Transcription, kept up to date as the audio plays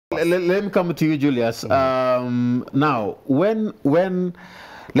let me come to you, Julius. Now,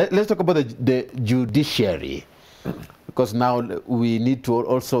 let's talk about the judiciary, because now we need to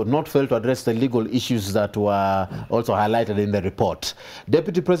also not fail to address the legal issues that were also highlighted in the report.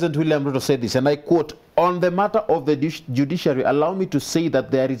 Deputy President William Ruto said this, and I quote, "On the matter of the judiciary, allow me to say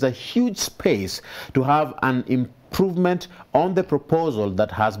that there is a huge space to have an improvement on the proposal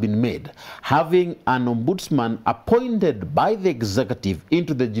that has been made. Having an ombudsman appointed by the executive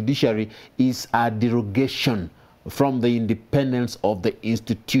into the judiciary is a derogation from the independence of the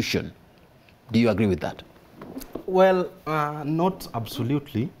institution." Do you agree with that? Well, not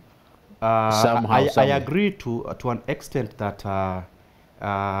absolutely. Somehow. I agree to an extent that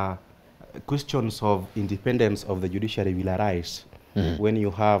questions of independence of the judiciary will arise when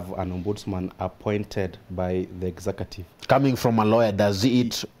you have an ombudsman appointed by the executive. Coming from a lawyer, does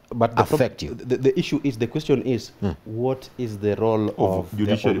it affect you? The issue is, the question is, what is the role of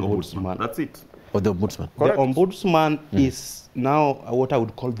judiciary the ombudsman? That's it. Or the ombudsman? Correct. The ombudsman is now what I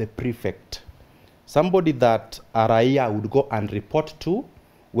would call the prefect. Somebody that a raia would go and report to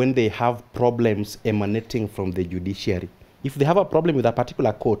when they have problems emanating from the judiciary. If they have a problem with a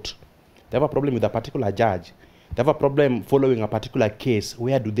particular court, they have a problem with a particular judge, they have a problem following a particular case,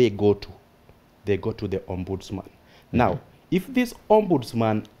 where do they go to? They go to the ombudsman. Now, if this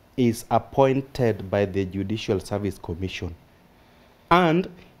ombudsman is appointed by the Judicial Service Commission, and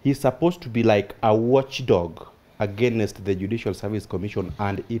he's supposed to be like a watchdog against the Judicial Service Commission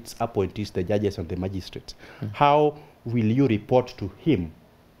and its appointees, the judges and the magistrates, how will you report to him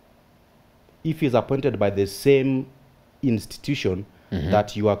if he's appointed by the same institution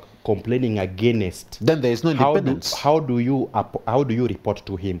that you are complaining against? Then there is no independence. How do you report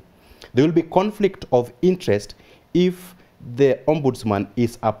to him? There will be conflict of interest if the ombudsman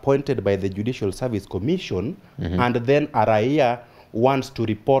is appointed by the Judicial Service Commission and then a raia wants to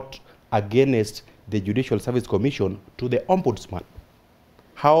report against the Judicial Service Commission to the ombudsman.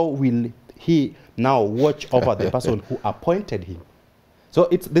 How will he now watch over the person who appointed him? So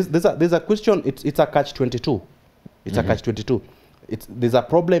there's a question. It's a catch-22. It's a catch-22. There's a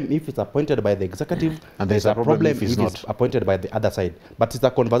problem if it's appointed by the executive, and there's a problem if it's appointed by the other side. But it's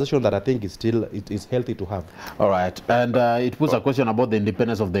a conversation that I think is still healthy to have. All right, and it puts a question about the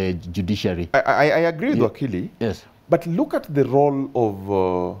independence of the judiciary. I agree with Wakili. Yes. But look at the role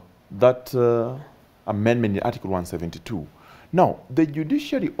of that amendment in Article 172. Now, the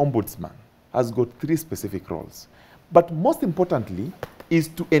Judiciary Ombudsman has got 3 specific roles. But most importantly is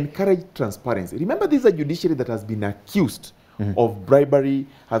to encourage transparency. Remember, this is a judiciary that has been accused of bribery,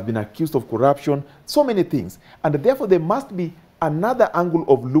 has been accused of corruption, so many things. And therefore, there must be another angle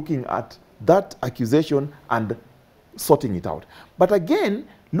of looking at that accusation and sorting it out. But again,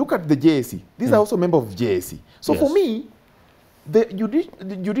 look at the JSC. These are also members of JSC. So for me, the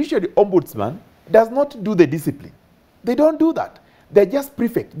Judiciary Ombudsman does not do the discipline. They don't do that. They're just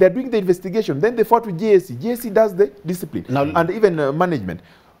prefect. They're doing the investigation. Then they forward to JSC. JSC does the discipline and even management.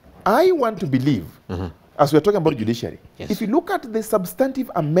 I want to believe, as we're talking about judiciary, if you look at the substantive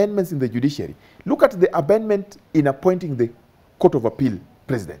amendments in the judiciary, look at the amendment in appointing the Court of Appeal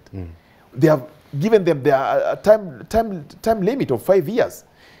president. They have given them their time limit of 5 years.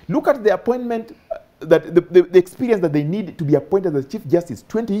 Look at the appointment, that the experience that they need to be appointed as Chief Justice,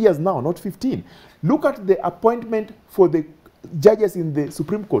 20 years now, not 15. Look at the appointment for the judges in the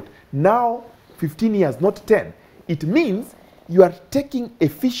Supreme Court, now 15 years, not 10. It means you are taking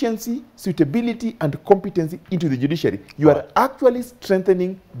efficiency, suitability, and competency into the judiciary. You are actually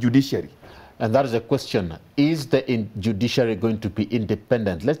strengthening judiciary. And that is a question. Is the judiciary going to be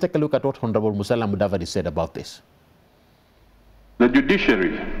independent? Let's take a look at what Honorable Musalia Mudavadi said about this. The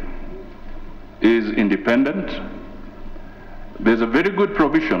judiciary is independent. There's a very good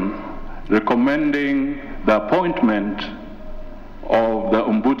provision recommending the appointment of the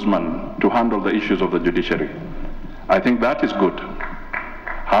ombudsman to handle the issues of the judiciary. I think that is good.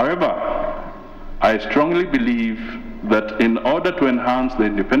 However, I strongly believe that in order to enhance the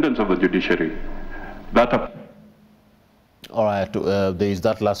independence of the judiciary, all right, there is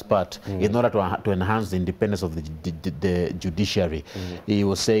that last part. In order to enhance the independence of the judiciary, he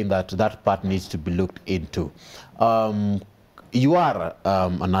was saying that that part needs to be looked into. You are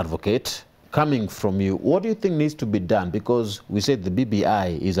an advocate. Coming from you, what do you think needs to be done? Because we said the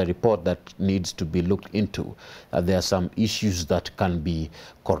BBI is a report that needs to be looked into. There are some issues that can be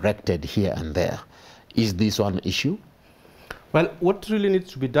corrected here and there. Is this one issue? Well, what really needs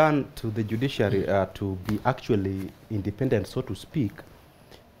to be done to the judiciary to be actually independent, so to speak,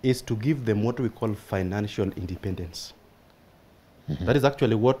 is to give them what we call financial independence. That is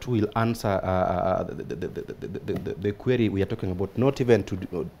actually what will answer the query we are talking about, not even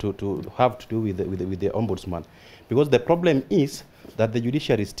to have to do with the ombudsman. Because the problem is that the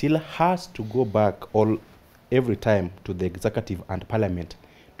judiciary still has to go back every time to the executive and parliament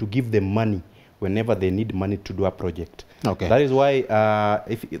to give them money whenever they need money to do a project. Okay. That is why,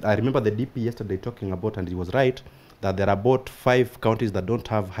 if I remember the DP yesterday talking about, and he was right, that there are about 5 counties that don't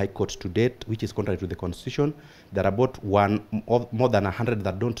have high courts to date, which is contrary to the constitution. There are about more than 100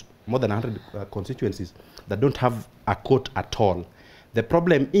 that don't, more than 100 constituencies that don't have a court at all. The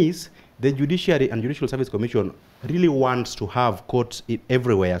problem is the Judiciary and Judicial Service Commission really wants to have courts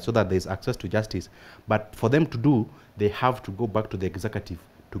everywhere so that there is access to justice. But for them to do, they have to go back to the executive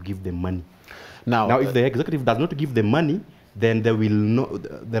to give them money. Now if the executive does not give them money, then they will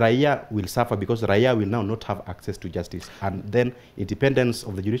the Raya will suffer, because the Raya will now not have access to justice, and then independence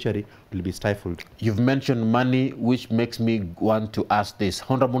of the judiciary will be stifled. You've mentioned money, which makes me want to ask this.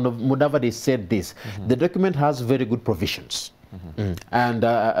 Honorable Mudavadi said this. The document has very good provisions. And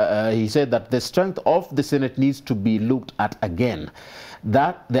he said that the strength of the Senate needs to be looked at again.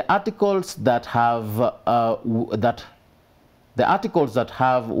 That the articles that have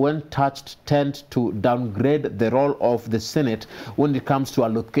when touched, tend to downgrade the role of the Senate when it comes to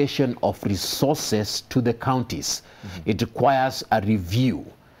allocation of resources to the counties. It requires a review.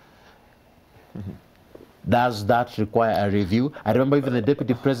 Does that require a review? I remember even the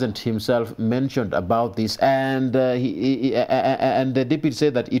Deputy President himself mentioned about this, and and the Deputy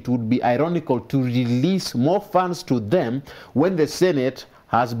said that it would be ironical to release more funds to them when the Senate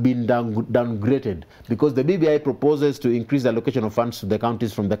has been downgraded, because the BBI proposes to increase the allocation of funds to the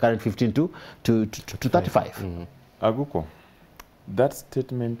counties from the current 15 to 35. Aguko, that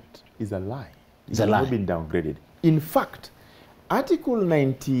statement is a lie. It's a lie. Not been downgraded. In fact, Article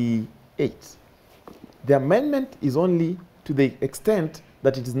 98, the amendment is only to the extent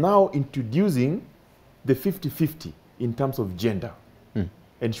that it is now introducing the 50-50 in terms of gender,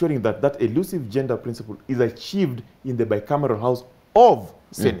 ensuring that that elusive gender principle is achieved in the bicameral House of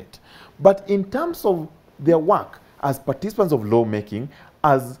Senate. But in terms of their work as participants of lawmaking,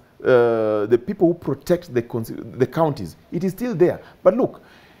 as the people who protect the counties, it is still there. But look,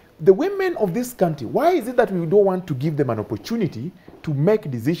 the women of this country, why is it that we don't want to give them an opportunity to make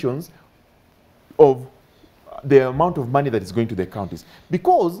decisions of the amount of money that is going to the counties?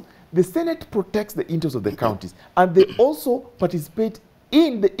 Because the Senate protects the interests of the counties, and they also participate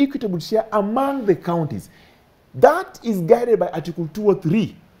in the equitable share among the counties. That is guided by Article 2 or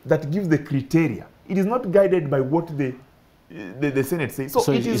 3 that gives the criteria. It is not guided by what the Senate says.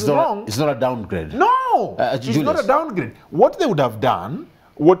 So it is wrong. It's not a downgrade. No, it's not a downgrade. What they would have done,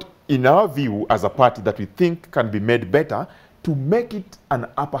 what in our view as a party that we think can be made better, to make it an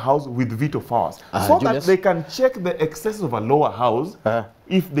upper house with veto powers, so Julius, that they can check the excesses of a lower house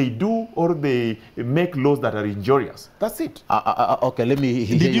if they do or they make laws that are injurious. That's it. Okay, let me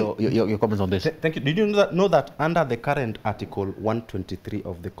hear your comments on this. Thank you. Did you know that under the current Article 123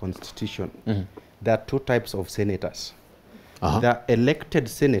 of the Constitution, there are 2 types of senators. There are elected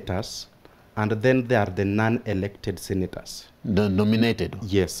senators, and then there are the non-elected senators. The nominated?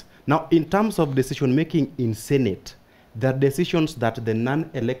 Yes. Now, in terms of decision-making in Senate, there are decisions that the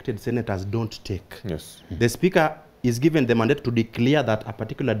non-elected senators don't take. Yes. The Speaker is given the mandate to declare that a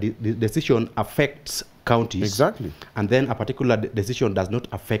particular decision affects counties. Exactly. And then a particular decision does not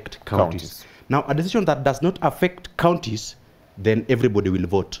affect counties. Now, a decision that does not affect counties, then everybody will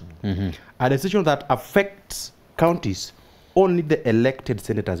vote. A decision that affects counties, only the elected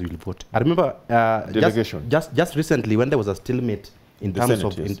senators will vote. I remember just recently when there was a stalemate in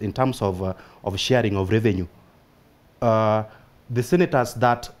terms of sharing of revenue. The senators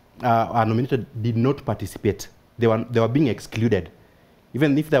that are nominated did not participate. They were being excluded.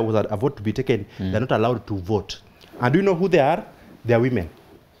 Even if there was a vote to be taken, they're not allowed to vote. And do you know who they are? They are women.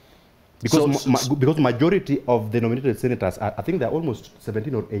 Because majority of the nominated senators, I think they're almost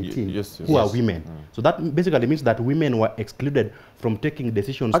 17 or 18, who are women. So that basically means that women were excluded from taking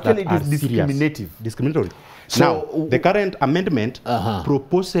decisions that are discriminatory. So now, the current amendment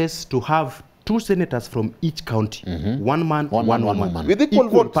proposes to have 2 senators from each county, one man, one woman, with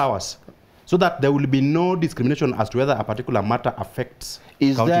equal powers, so that there will be no discrimination as to whether a particular matter affects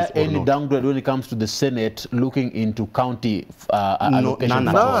Is there any not. downgrade when it comes to the Senate looking into county allocation?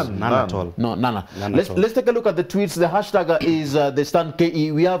 None at all. No, none. Let's take a look at the tweets. The hashtag is the stand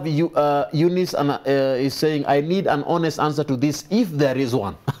KE. We have Eunice is saying, I need an honest answer to this if there is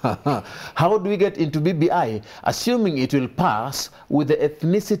one. How do we get into BBI, assuming it will pass with the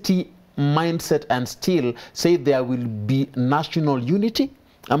ethnicity mindset and still say there will be national unity?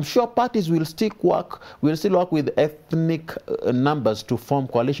 I'm sure parties will still work with ethnic numbers to form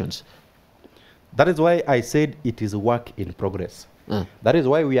coalitions. That is why I said it is work in progress. That is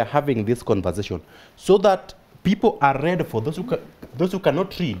why we are having this conversation, so that people are ready for those who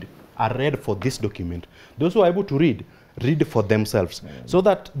cannot read are ready for this document. Those who are able to read for themselves, so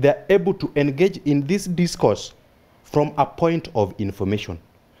that they are able to engage in this discourse from a point of information,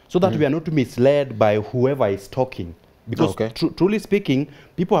 so that we are not misled by whoever is talking. Because truly speaking,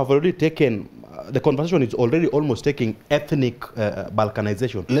 people have already taken, the conversation is already almost taking ethnic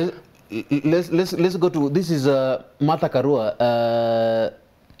balkanization. Let's go to, this is Martha Karua.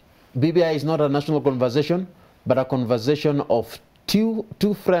 BBI is not a national conversation, but a conversation of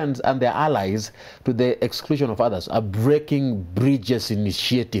two friends and their allies to the exclusion of others, a breaking bridges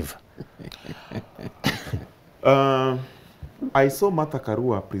initiative. I saw Martha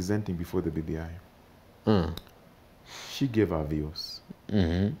Karua presenting before the BBI. She gave her views.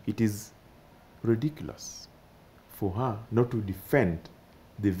 It is ridiculous for her not to defend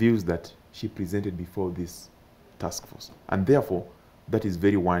the views that she presented before this task force. And therefore, that is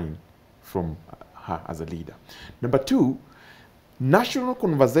very warning from her as a leader. Number two, national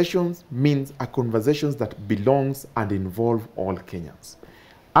conversations means a conversations that belongs and involve all Kenyans.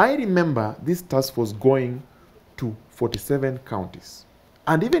 I remember this task force going to 47 counties.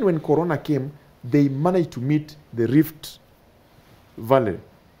 And even when Corona came, they managed to meet the Rift Valley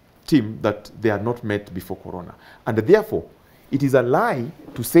team that they had not met before Corona. And therefore, it is a lie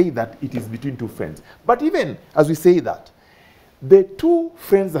to say that it is between two friends. But even as we say that, the two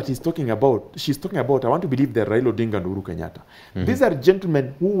friends that she's talking about, I want to believe they're Raila Odinga and Uhuru Kenyatta. These are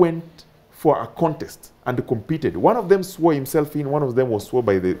gentlemen who went for a contest and competed. One of them swore himself in, one of them was sworn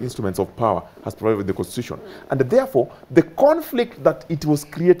by the instruments of power as provided with the Constitution. And therefore, the conflict that it was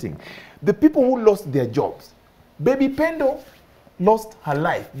creating, the people who lost their jobs, Baby Pendo lost her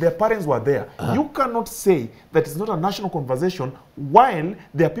life. Their parents were there. You cannot say that it's not a national conversation while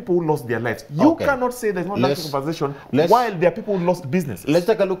there are people who lost their lives. You cannot say there's not a national conversation while there are people who lost business. Let's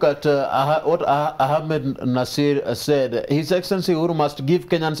take a look at what Ahmed Nasir said. His Excellency Uhuru must give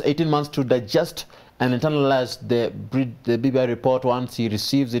Kenyans 18 months to digest and internalize the BBI report once he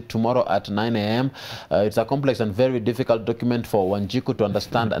receives it tomorrow at 9 a.m. It's a complex and very difficult document for Wanjiku to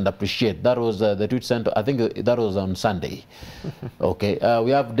understand and appreciate. That was the tweet sent, I think that was on Sunday.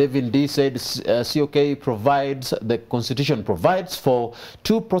 We have Devin D said, COK provides, the Constitution provides for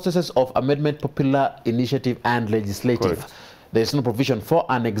two processes of amendment, popular initiative and legislative. Correct. There is no provision for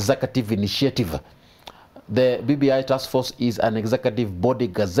an executive initiative. The BBI task force is an executive body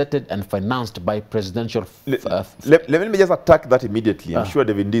gazetted and financed by presidential... Let me just attack that immediately. I'm sure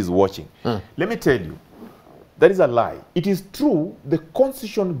David D is watching. Let me tell you, that is a lie. It is true the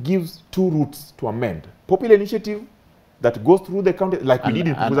Constitution gives two routes to amend. Popular initiative that goes through the county, like we did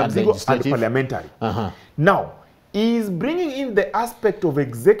in Mzamzigo, and parliamentary. Now, he is bringing in the aspect of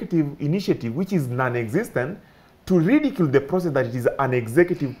executive initiative, which is non-existent, to ridicule the process that it is an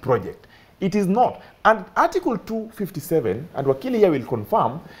executive project. It is not. And Article 257, and Wakili here will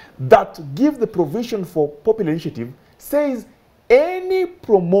confirm, that gives the provision for popular initiative, says any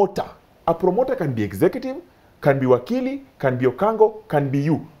promoter, a promoter can be executive, can be Wakili, can be Okango, can be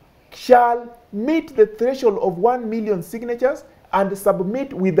you, shall meet the threshold of 1 million signatures and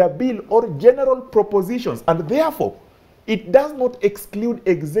submit with a bill or general propositions. And therefore, it does not exclude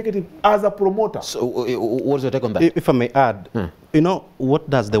executive as a promoter. So what's your take on that? If I may add, you know, what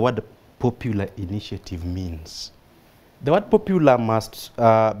does the word popular initiative means? The word popular must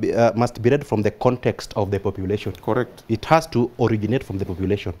be read from the context of the population. Correct. It has to originate from the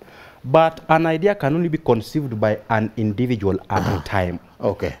population. But an idea can only be conceived by an individual at a time.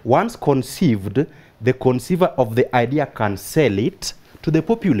 Once conceived, the conceiver of the idea can sell it to the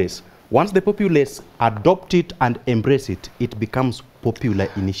populace. Once the populace adopt it and embrace it, it becomes popular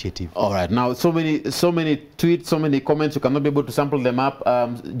initiative. All right. Now, so many tweets, so many comments. You cannot be able to sample them up.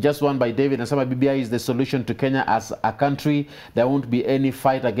 Just one by David and some BBI is the solution to Kenya as a country. There won't be any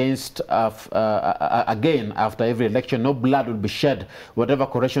fight against again after every election. No blood will be shed. Whatever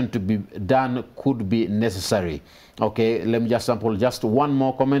correction to be done could be necessary. Okay, let me just sample just one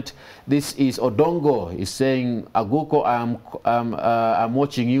more comment. This is Odongo. He's saying, Aguko, I'm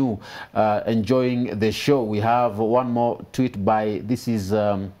watching you, enjoying the show. We have one more tweet by, this is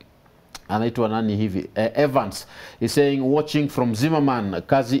anaitwa nani hivi, Evans. He's saying, watching from Zimmerman,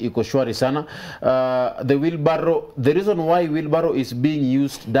 kazi iko shwari sana. The wheelbarrow, the reason why wheelbarrow is being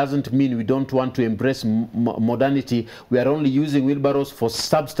used doesn't mean we don't want to embrace modernity. We are only using wheelbarrows for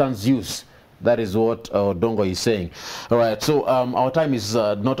substance use. That is what Dongo is saying. All right, so our time is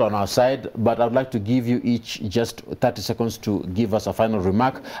not on our side, but I'd like to give you each just 30 seconds to give us a final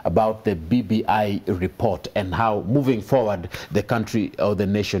remark about the BBI report and how moving forward the country or the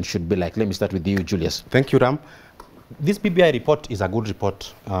nation should be like. Let me start with you, Julius. Thank you, Ram. This BBI report is a good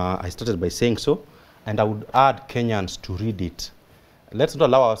report. I started by saying so, and I would add Kenyans to read it. Let's not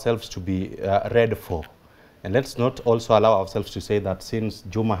allow ourselves to be read for. And let's not also allow ourselves to say that since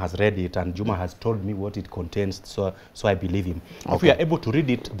Juma has read it and Juma has told me what it contains, so I believe him. Okay. If we are able to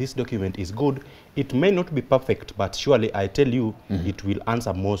read it, this document is good. It may not be perfect, but surely I tell you, it will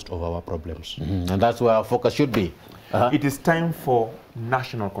answer most of our problems. And that's where our focus should be. It is time for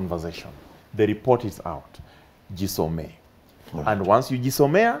national conversation. The report is out. Jisome. Right. And once you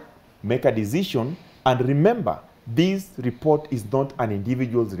jisomea, make a decision, and remember, this report is not an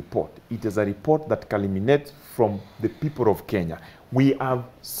individual's report. It is a report that culminates from the people of Kenya. We have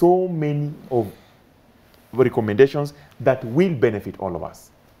so many of recommendations that will benefit all of us.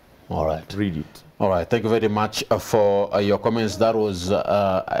 All right. Read it. All right. Thank you very much for your comments. That was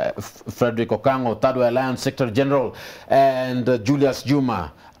Frederick Okango, Third Way Alliance Secretary General, and Julius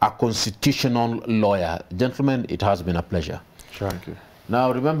Juma, a constitutional lawyer. Gentlemen, it has been a pleasure. Sure. Thank you.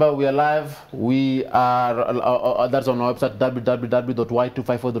 Now, remember, we are live. We are, that's on our website,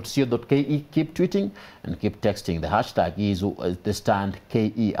 www.y254.co.ke. Keep tweeting and keep texting. The hashtag is the stand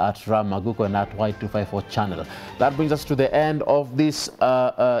KE at Ramaguko and at Y254 channel. That brings us to the end of this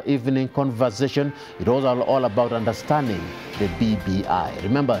evening conversation. It was all about understanding the BBI.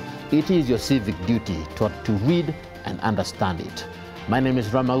 Remember, it is your civic duty to read and understand it. My name is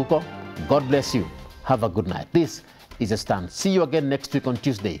Ramaguko. God bless you. Have a good night. This is a stand. See you again next week on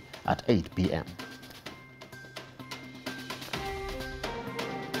Tuesday at 8 p.m.